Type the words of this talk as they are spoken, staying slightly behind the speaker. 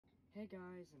Hey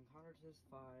guys, I'm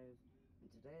Connor5, and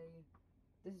today,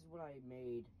 this is what I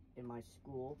made in my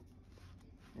school,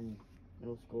 in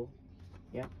middle school.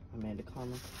 Yep, I made a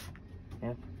comic.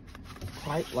 Yep,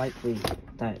 quite likely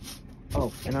that,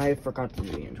 oh, and I forgot to do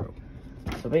the intro.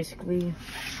 So basically,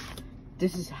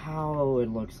 this is how it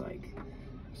looks like.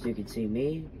 So you can see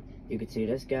me, you can see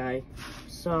this guy,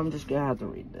 so I'm just gonna have to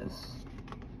read this.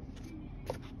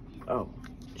 Oh,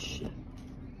 shit.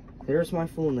 Here's my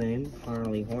full name,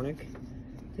 Harley Hornick.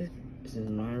 This is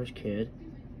an Irish kid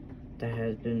that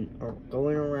has been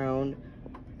going around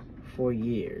for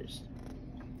years.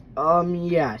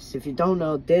 Yes, if you don't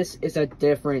know, this is a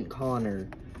different Connor.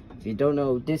 If you don't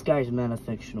know, this guy's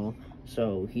metafictional,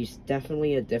 so he's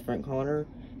definitely a different Connor.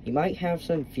 He might have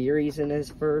some theories in his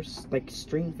verse, like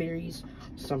string theories,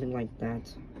 something like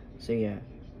that. So yeah,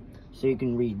 so you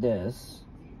can read this.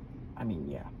 I mean,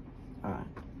 yeah. Alright.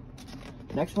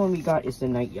 Next one we got is the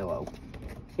Night Yellow.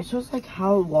 It's just like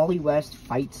how Wally West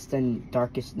fights the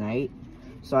Darkest Night.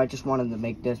 So I just wanted to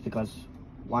make this because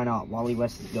why not? Wally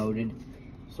West is goated.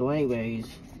 So anyways,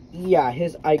 yeah,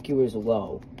 his IQ is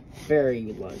low. Very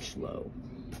much low.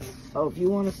 Oh, if you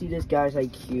want to see this guy's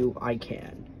IQ, I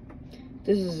can.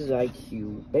 This is his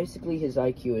IQ. Basically, his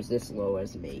IQ is this low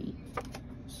as me.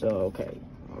 So, okay.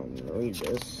 I'm gonna read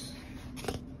this.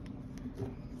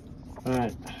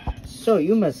 Alright. So,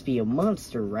 you must be a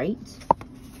monster, right?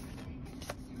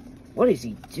 What is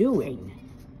he doing?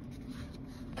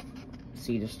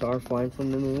 See the star flying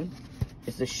from the moon?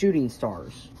 It's the shooting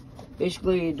stars.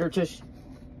 Basically, they're just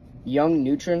young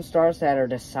neutron stars that are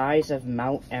the size of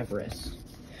Mount Everest.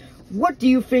 What do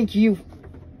you think you're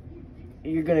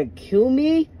gonna kill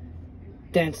me?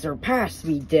 Then surpass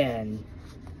me then.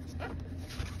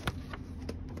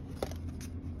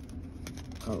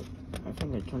 Oh, I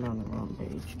think I turned on the wrong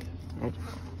page.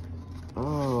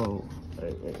 Oh,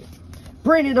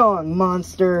 bring it on,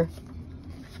 monster!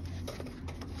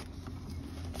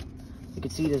 You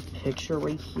can see this picture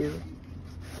right here.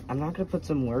 I'm not gonna put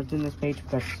some words in this page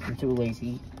because I'm too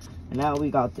lazy. And now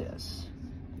we got this.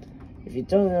 If you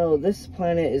don't know, this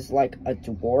planet is like a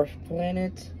dwarf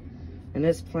planet. And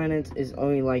this planet is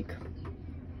only like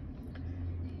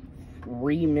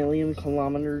 3 million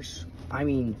kilometers. I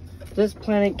mean, this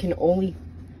planet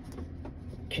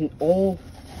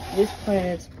this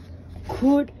planet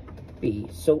could be.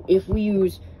 So if we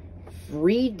use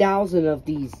 3,000 of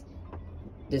this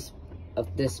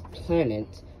planet,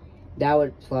 that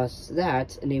would plus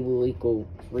that, and it will equal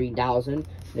 3,000.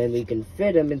 Then we can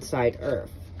fit them inside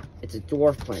Earth. It's a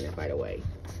dwarf planet, by the way.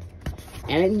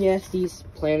 And yes, these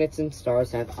planets and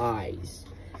stars have eyes.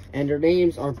 And their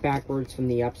names are backwards from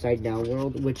the Upside Down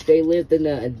world, which they lived in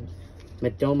the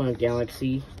Andromeda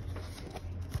galaxy.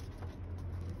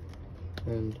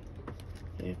 And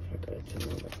if I gotta turn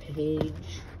on the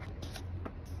page.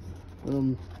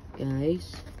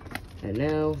 Guys. And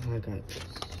now I got this.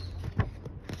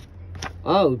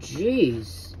 Oh,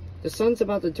 jeez. The sun's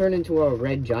about to turn into a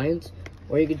red giant,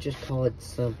 or you could just call it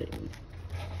something.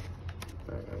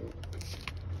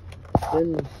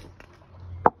 And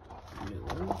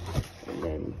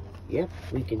then, yep,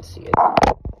 we can see it.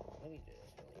 Let me do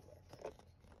this really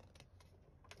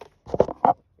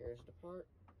quick. Here's the part.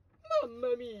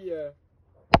 Mamma mia!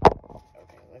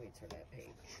 Okay, let me turn that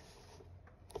page.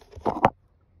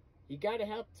 You gotta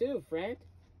help too, friend.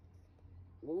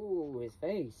 Ooh, his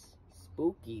face.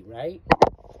 Spooky, right? I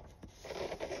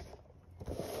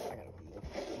gotta remove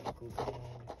it.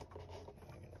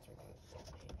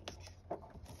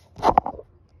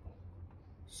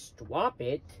 Swap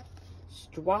it?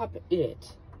 Swap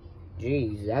it.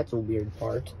 Jeez, that's a weird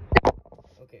part.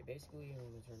 Okay, basically, I'm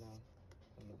gonna turn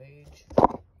on the page.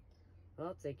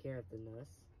 I'll take care of the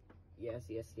nest. Yes,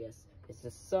 yes, yes. It's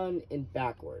the sun in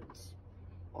backwards.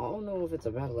 I don't know if it's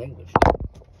a bad language.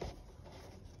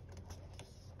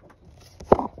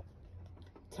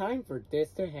 Time for this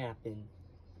to happen.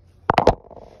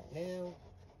 Now.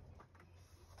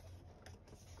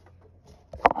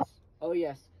 Oh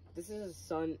yes, this is the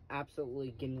sun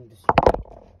absolutely getting destroyed.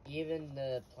 Even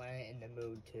the planet and the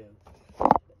moon too.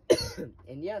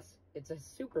 And yes, it's a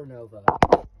supernova.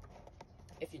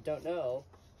 If you don't know,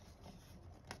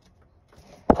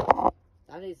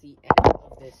 that is the end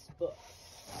of this book.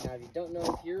 Now, if you don't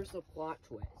know, here's the plot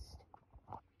twist.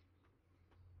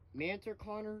 Mantor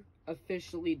Connor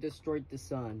officially destroyed the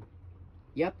sun.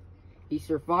 Yep, he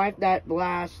survived that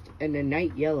blast, and the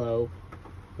Night Yellow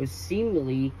was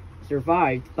seemingly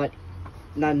survived, but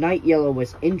the Night Yellow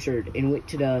was injured and went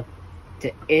to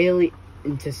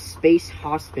space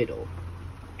hospital.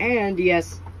 And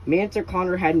yes, Mantor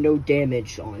Connor had no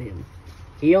damage on him.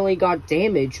 He only got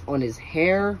damage on his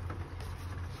hair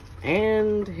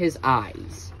and his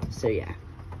eyes. So yeah,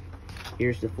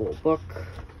 here's the full book.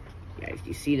 Yeah, if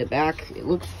you see the back, it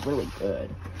looks really good.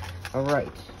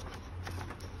 Alright.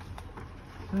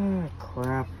 Oh,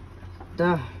 crap.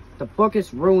 The book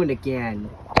is ruined again.